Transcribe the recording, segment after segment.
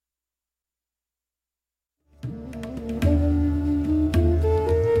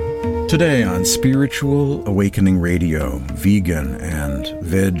Today on Spiritual Awakening Radio, vegan and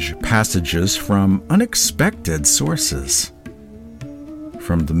veg passages from unexpected sources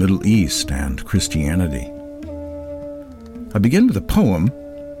from the Middle East and Christianity. I begin with a poem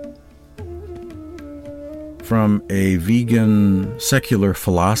from a vegan secular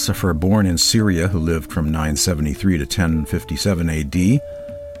philosopher born in Syria who lived from 973 to 1057 AD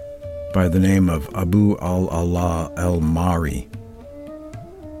by the name of Abu al-Ala al-Mari,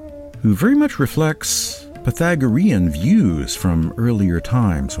 who very much reflects Pythagorean views from earlier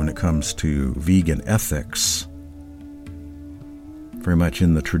times when it comes to vegan ethics, very much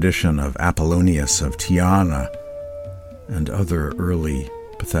in the tradition of Apollonius of Tyana and other early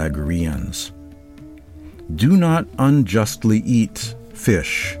Pythagoreans. Do not unjustly eat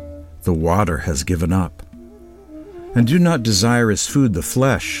fish the water has given up, and do not desire as food the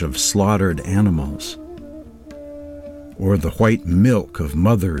flesh of slaughtered animals, or the white milk of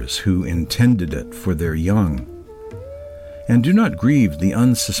mothers who intended it for their young. And do not grieve the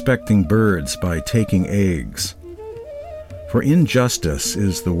unsuspecting birds by taking eggs, for injustice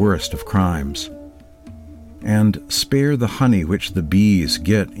is the worst of crimes. And spare the honey which the bees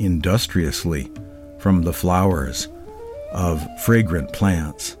get industriously from the flowers of fragrant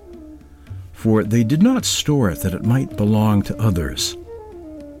plants, for they did not store it that it might belong to others,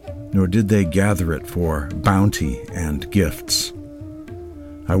 nor did they gather it for bounty and gifts.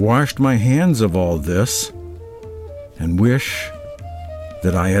 I washed my hands of all this, and wish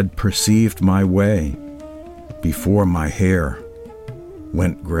that I had perceived my way before my hair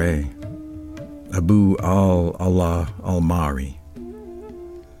went gray. Abu al-Ala al-Mari.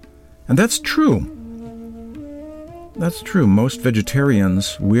 And that's true. That's true. Most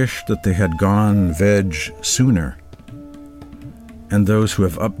vegetarians wish that they had gone veg sooner. And those who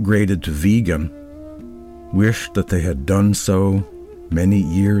have upgraded to vegan wish that they had done so many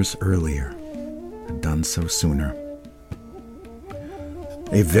years earlier, had done so sooner.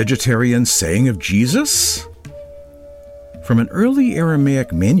 A vegetarian saying of Jesus? From an early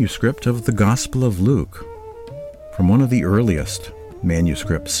Aramaic manuscript of the Gospel of Luke, from one of the earliest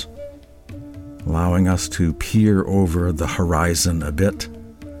manuscripts, allowing us to peer over the horizon a bit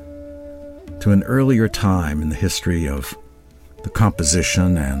to an earlier time in the history of the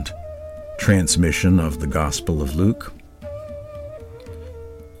composition and transmission of the Gospel of Luke.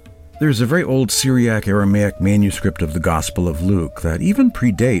 There's a very old Syriac Aramaic manuscript of the Gospel of Luke that even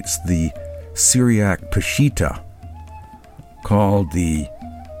predates the Syriac Peshitta, called the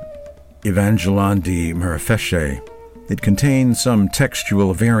Evangelon de Marafeshe. It contains some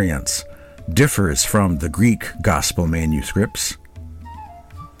textual variants, differs from the Greek Gospel manuscripts,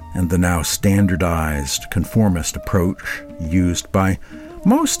 and the now standardized conformist approach used by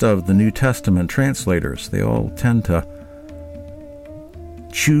most of the New Testament translators. They all tend to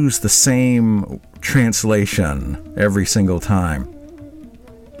choose the same translation every single time,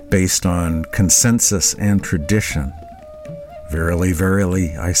 based on consensus and tradition. Verily,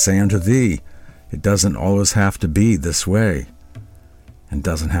 verily, I say unto thee, it doesn't always have to be this way, and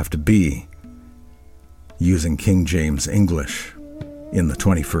doesn't have to be using King James English in the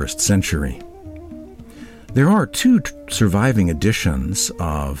 21st century. There are two surviving editions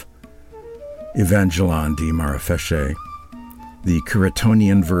of Evangelon de Marafeshe, the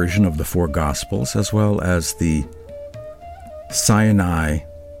Curetonian version of the four Gospels, as well as the Sinai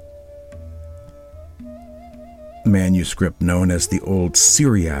manuscript known as the Old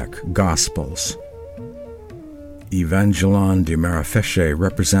Syriac Gospels. Evangelon de Marafeshe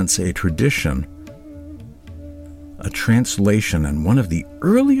represents a tradition, a translation, and one of the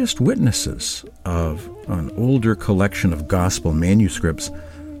earliest witnesses of an older collection of gospel manuscripts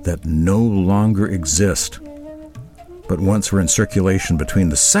that no longer exist, but once were in circulation between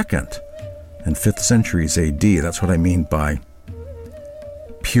the 2nd and 5th centuries AD. That's what I mean by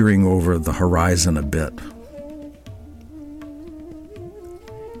peering over the horizon a bit.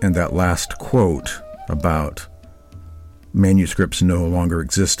 And that last quote about manuscripts no longer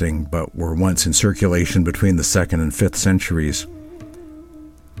existing, but were once in circulation between the 2nd and 5th centuries.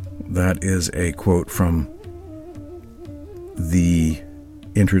 That is a quote from the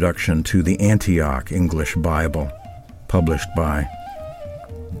introduction to the Antioch English Bible, published by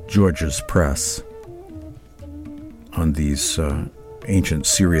George's Press on these ancient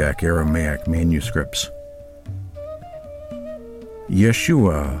Syriac Aramaic manuscripts.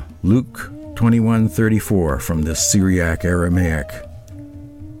 Yeshua, Luke 21:34, from this Syriac Aramaic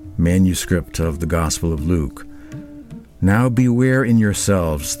manuscript of the Gospel of Luke. Now beware in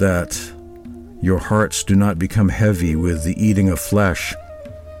yourselves that your hearts do not become heavy with the eating of flesh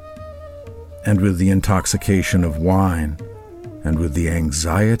and with the intoxication of wine, and with the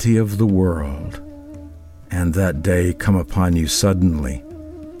anxiety of the world, and that day come upon you suddenly.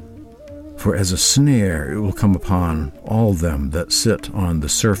 For as a snare it will come upon all them that sit on the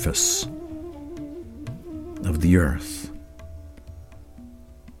surface of the earth.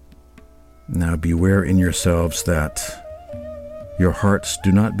 Now beware in yourselves that your hearts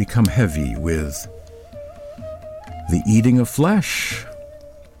do not become heavy with the eating of flesh.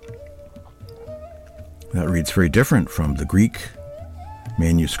 That reads very different from the Greek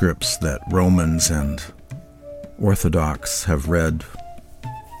manuscripts that Romans and Orthodox have read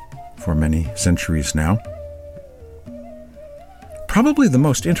for many centuries now. Probably the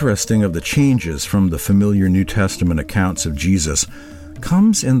most interesting of the changes from the familiar New Testament accounts of Jesus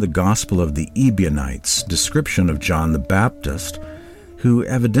comes in the Gospel of the Ebionites' description of John the Baptist, who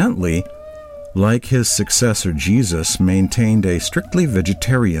evidently, like his successor Jesus, maintained a strictly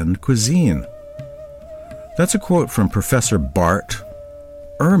vegetarian cuisine. That's a quote from Professor Bart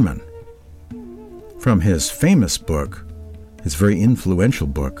Ehrman from his famous book, his very influential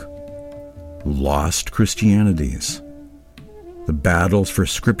book, Lost Christianities, The Battles for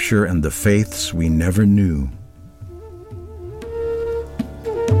Scripture and the Faiths We Never Knew.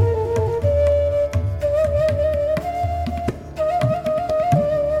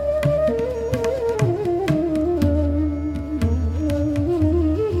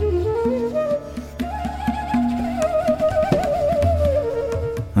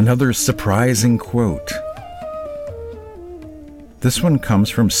 Another surprising quote. This one comes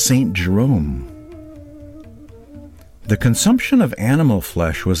from St. Jerome. The consumption of animal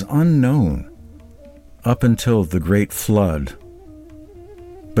flesh was unknown up until the Great Flood.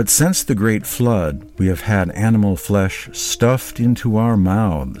 But since the Great Flood, we have had animal flesh stuffed into our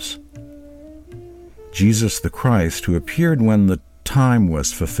mouths. Jesus the Christ, who appeared when the time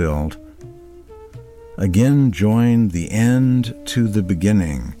was fulfilled, again joined the end to the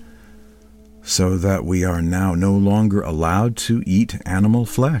beginning, so that we are now no longer allowed to eat animal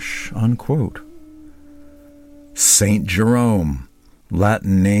flesh, unquote. Saint Jerome,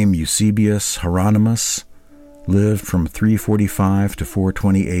 Latin name Eusebius Hieronymus, lived from 345 to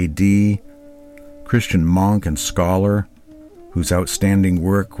 420 A.D., Christian monk and scholar whose outstanding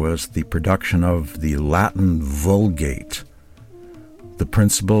work was the production of the Latin Vulgate, the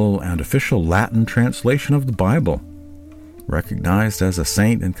principal and official Latin translation of the Bible, recognized as a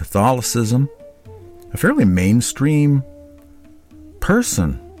saint in Catholicism, a fairly mainstream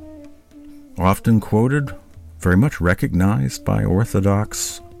person, often quoted, very much recognized by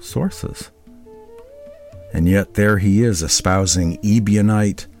Orthodox sources. And yet there he is espousing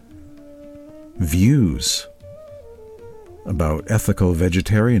Ebionite views about ethical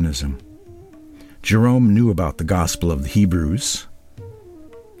vegetarianism. Jerome knew about the Gospel of the Hebrews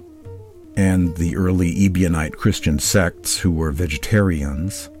and the early Ebionite Christian sects who were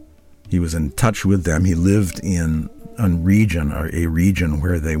vegetarians. He was in touch with them. He lived in a region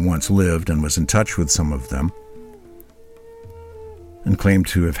where they once lived, and was in touch with some of them, and claimed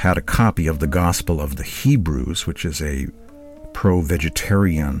to have had a copy of the Gospel of the Hebrews, which is a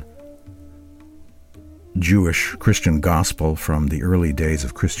pro-vegetarian Jewish Christian gospel from the early days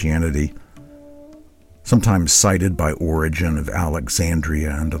of Christianity, sometimes cited by Origen of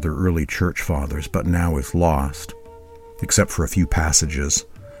Alexandria and other early church fathers, but now is lost, except for a few passages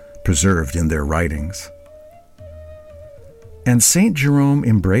preserved in their writings. And St. Jerome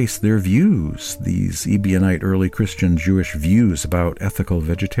embraced their views, these Ebionite early Christian Jewish views about ethical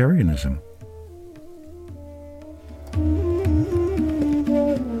vegetarianism.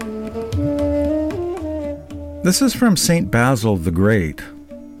 This is from St. Basil the Great.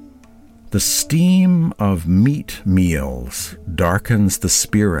 The steam of meat meals darkens the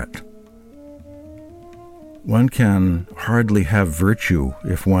spirit. One can hardly have virtue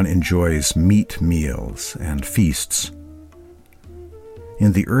if one enjoys meat meals and feasts.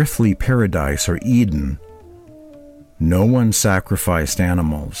 In the earthly paradise or Eden, no one sacrificed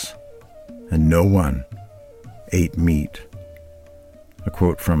animals, and no one ate meat. A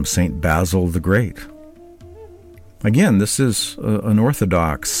quote from St. Basil the Great. Again, this is an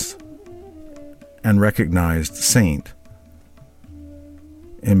Orthodox and recognized saint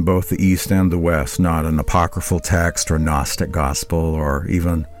in both the East and the West, not an apocryphal text or Gnostic gospel or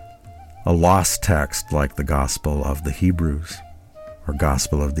even a lost text like the Gospel of the Hebrews or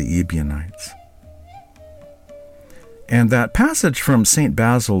Gospel of the Ebionites. And that passage from St.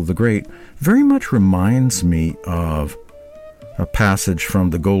 Basil the Great very much reminds me of a passage from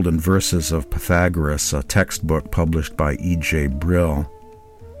the Golden Verses of Pythagoras, a textbook published by E.J. Brill.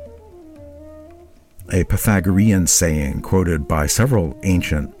 A Pythagorean saying quoted by several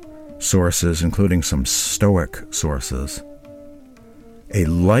ancient sources, including some Stoic sources. A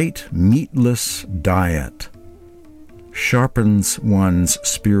light, meatless diet sharpens one's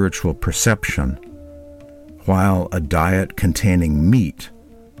spiritual perception, while a diet containing meat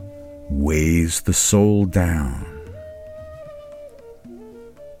weighs the soul down.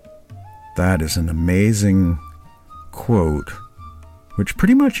 That is an amazing quote, which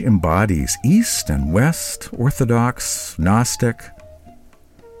pretty much embodies East and West, Orthodox, Gnostic,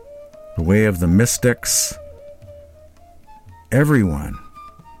 the way of the mystics, everyone,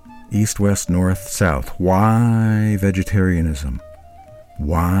 East, West, North, South. Why vegetarianism?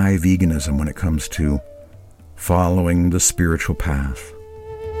 Why veganism when it comes to following the spiritual path?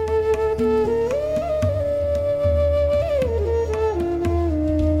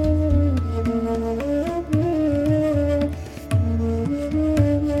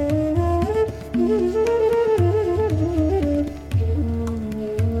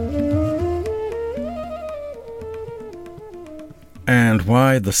 And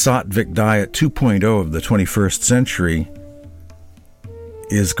why the Sattvic diet 2.0 of the 21st century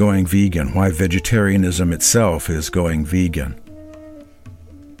is going vegan, why vegetarianism itself is going vegan.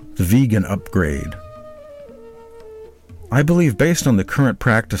 The vegan upgrade. I believe, based on the current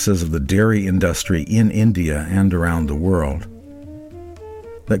practices of the dairy industry in India and around the world,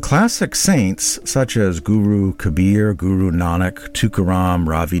 that classic saints such as Guru Kabir, Guru Nanak, Tukaram,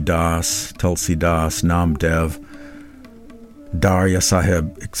 Ravidas, Tulsidas, Namdev, Darya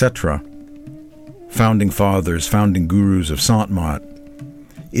Sahib, etc., founding fathers, founding gurus of Sant Mat,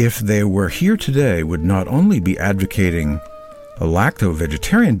 if they were here today, would not only be advocating a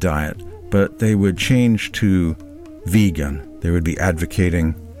lacto-vegetarian diet, but they would change to vegan. They would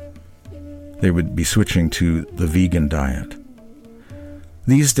be switching to the vegan diet.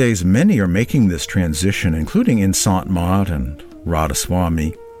 These days, many are making this transition, including in Sant Mat and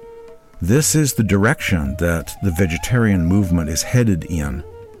Radhaswami. This is the direction that the vegetarian movement is headed in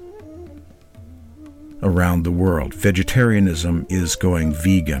around the world. Vegetarianism is going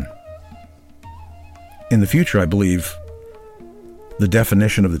vegan. In the future, I believe the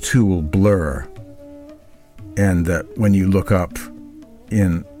definition of the two will blur, and that when you look up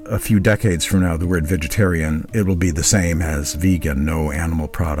in a few decades from now the word vegetarian, it will be the same as vegan, no animal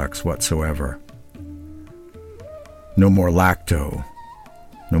products whatsoever. No more lacto.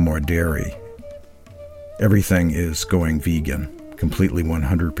 No more dairy. Everything is going vegan, completely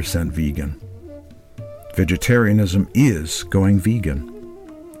 100% vegan. Vegetarianism is going vegan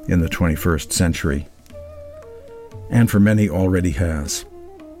in the 21st century, and for many already has.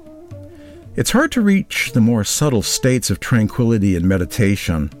 It's hard to reach the more subtle states of tranquility and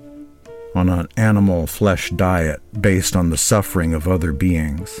meditation on an animal flesh diet based on the suffering of other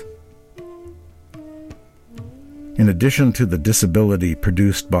beings. In addition to the disability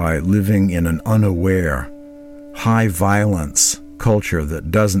produced by living in an unaware, high-violence culture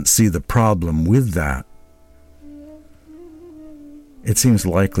that doesn't see the problem with that, it seems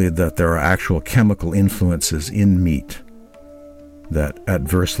likely that there are actual chemical influences in meat that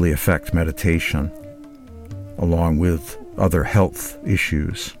adversely affect meditation, along with other health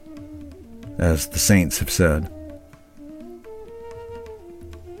issues, as the saints have said.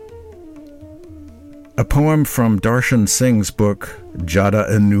 A poem from Darshan Singh's book, Jada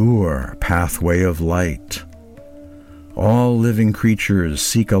Anur, Pathway of Light. All living creatures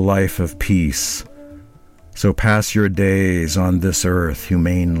seek a life of peace, so pass your days on this earth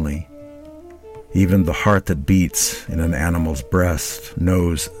humanely. Even the heart that beats in an animal's breast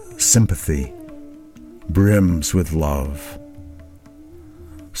knows sympathy, brims with love.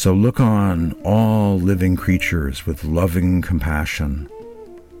 So look on all living creatures with loving compassion.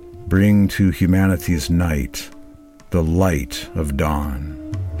 Bring to humanity's night the light of dawn.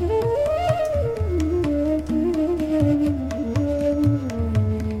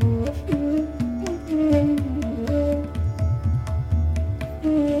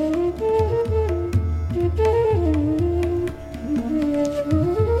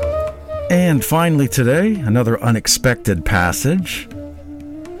 And finally today, another unexpected passage.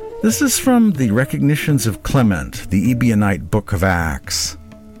 This is from the Recognitions of Clement, the Ebionite Book of Acts.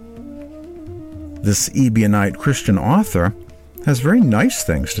 This Ebionite Christian author has very nice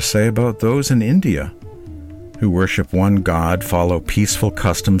things to say about those in India who worship one God, follow peaceful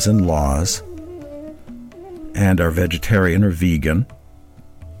customs and laws, and are vegetarian or vegan.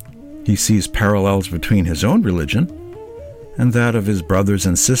 He sees parallels between his own religion and that of his brothers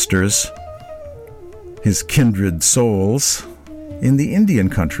and sisters, his kindred souls, in the Indian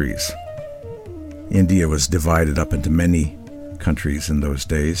countries. India was divided up into many countries in those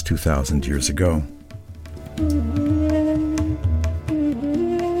days, 2,000 years ago.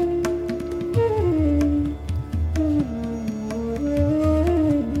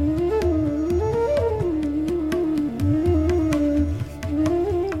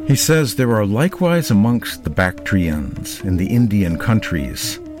 He says there are likewise amongst the Bactrians in the Indian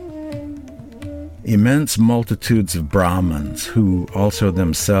countries immense multitudes of Brahmins who also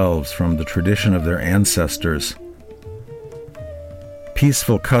themselves, from the tradition of their ancestors,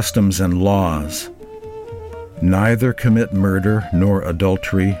 peaceful customs and laws, neither commit murder, nor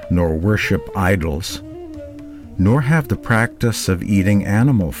adultery, nor worship idols, nor have the practice of eating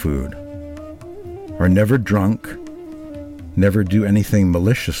animal food, are never drunk, never do anything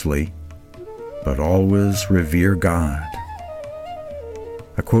maliciously, but always revere God.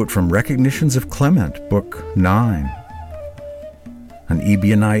 A quote from Recognitions of Clement, Book 9, an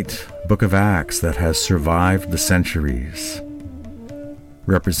Ebionite book of Acts that has survived the centuries,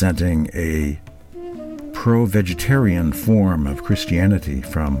 representing a pro-vegetarian form of Christianity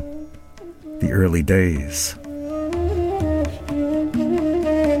from the early days.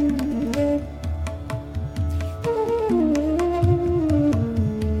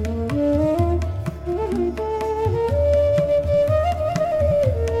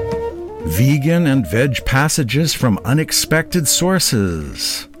 Vegan and veg passages from unexpected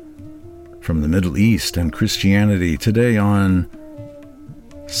sources from the Middle East and Christianity today on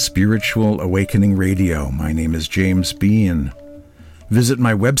Spiritual Awakening Radio. My name is James Bean. Visit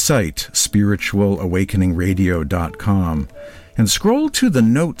my website, spiritualawakeningradio.com, and scroll to the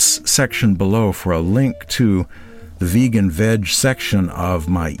notes section below for a link to the vegan veg section of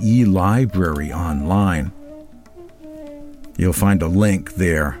my e-library online. You'll find a link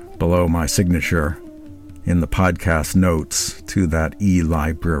there below my signature in the podcast notes to that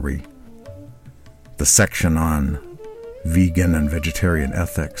e-library, the section on vegan and vegetarian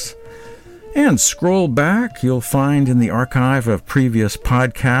ethics. And scroll back, you'll find in the archive of previous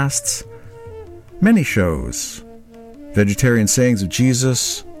podcasts many shows. Vegetarian Sayings of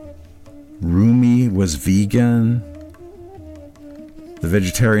Jesus, Rumi was vegan, the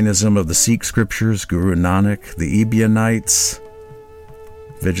vegetarianism of the Sikh scriptures, Guru Nanak, the Ebionites,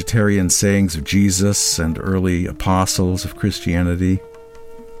 Vegetarian Sayings of Jesus and early apostles of Christianity,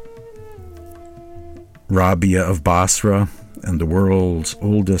 Rabia of Basra, and the world's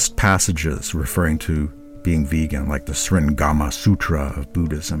oldest passages referring to being vegan, like the Sringama Sutra of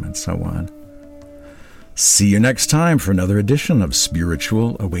Buddhism and so on. See you next time for another edition of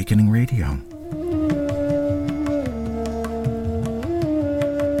Spiritual Awakening Radio.